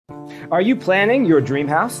Are you planning your dream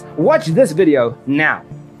house? Watch this video now.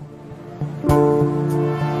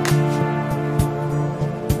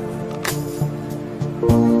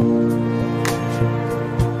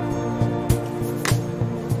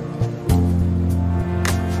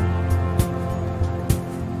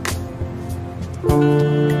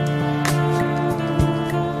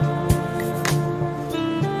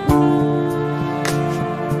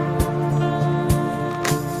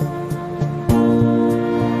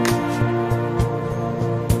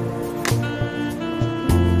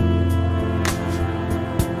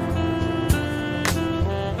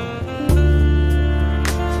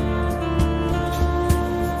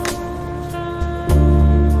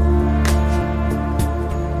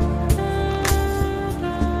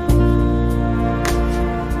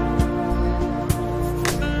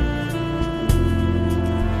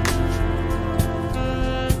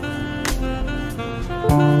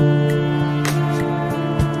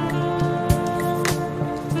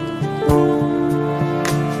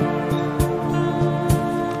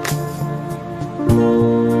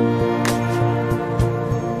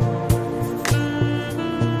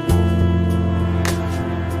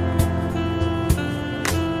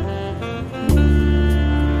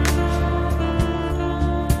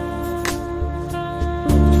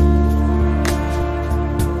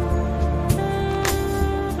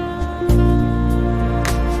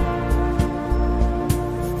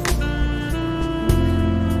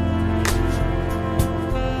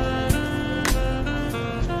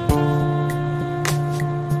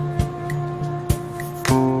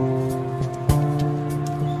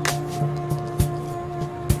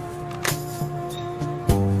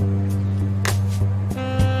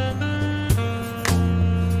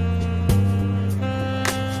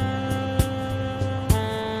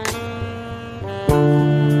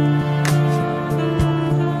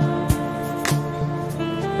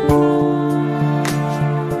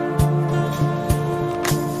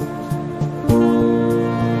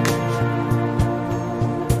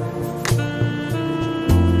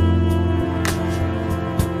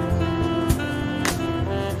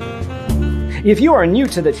 If you are new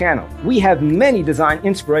to the channel, we have many design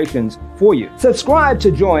inspirations for you. Subscribe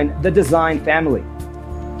to join the design family.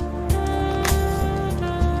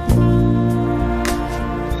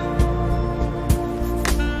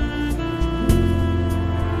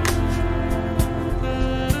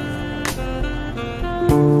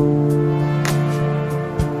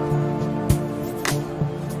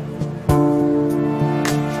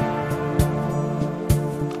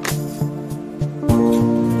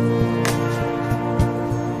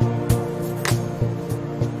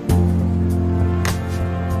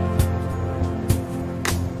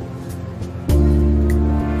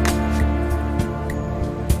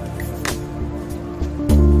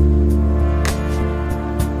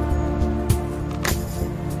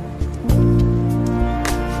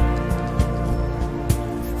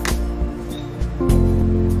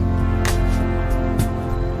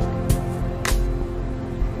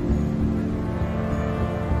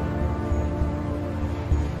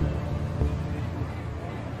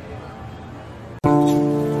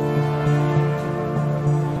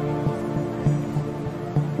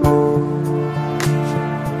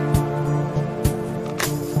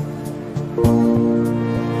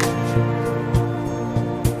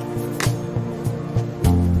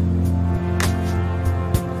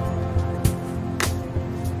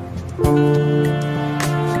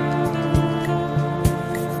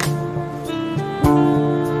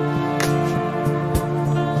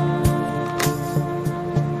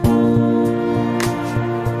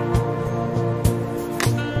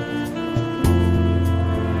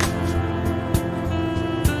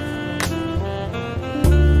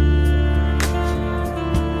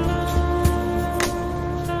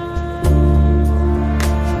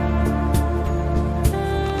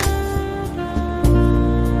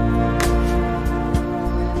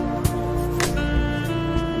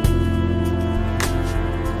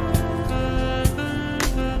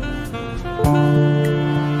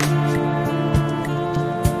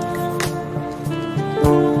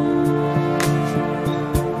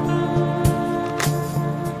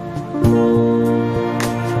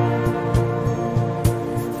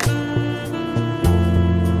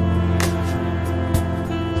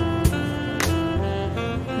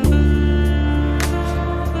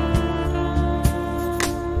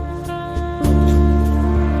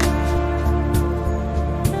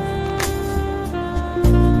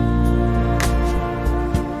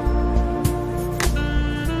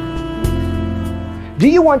 Do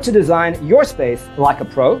you want to design your space like a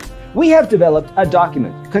pro? We have developed a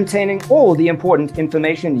document containing all the important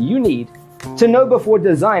information you need to know before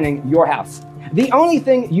designing your house. The only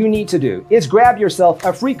thing you need to do is grab yourself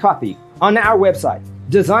a free copy on our website,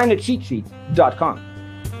 designercheatsheet.com.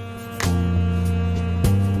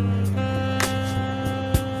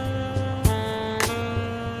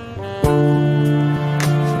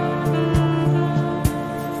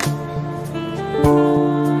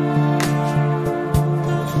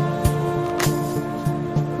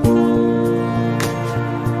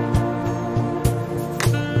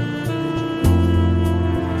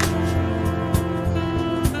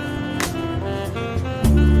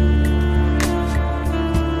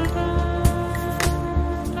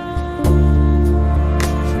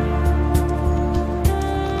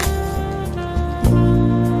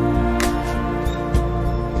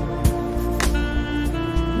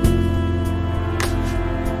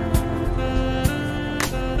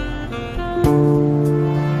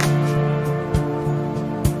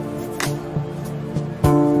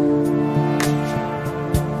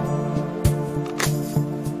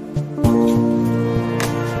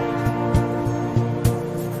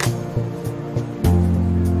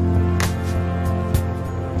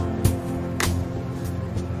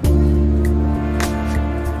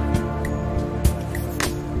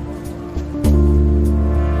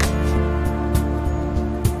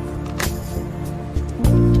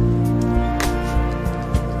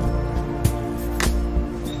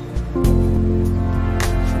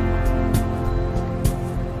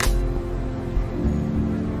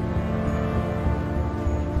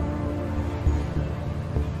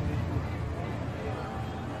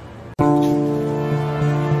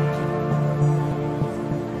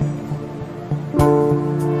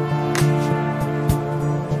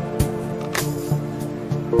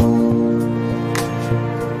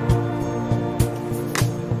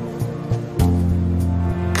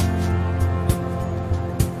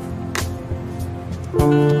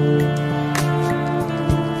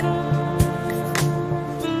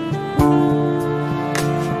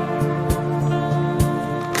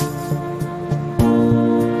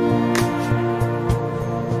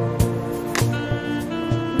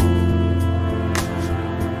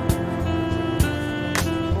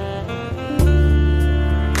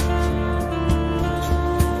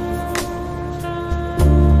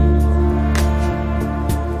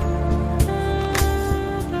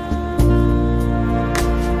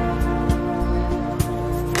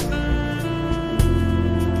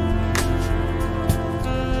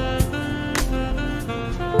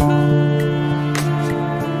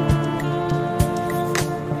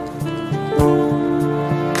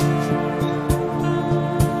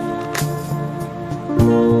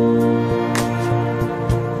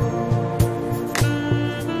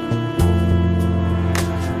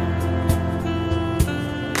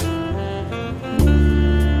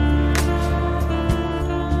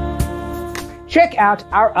 Check out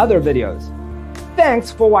our other videos. Thanks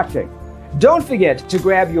for watching. Don't forget to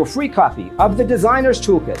grab your free copy of the Designer's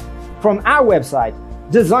Toolkit from our website,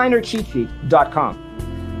 designercheatsheet.com.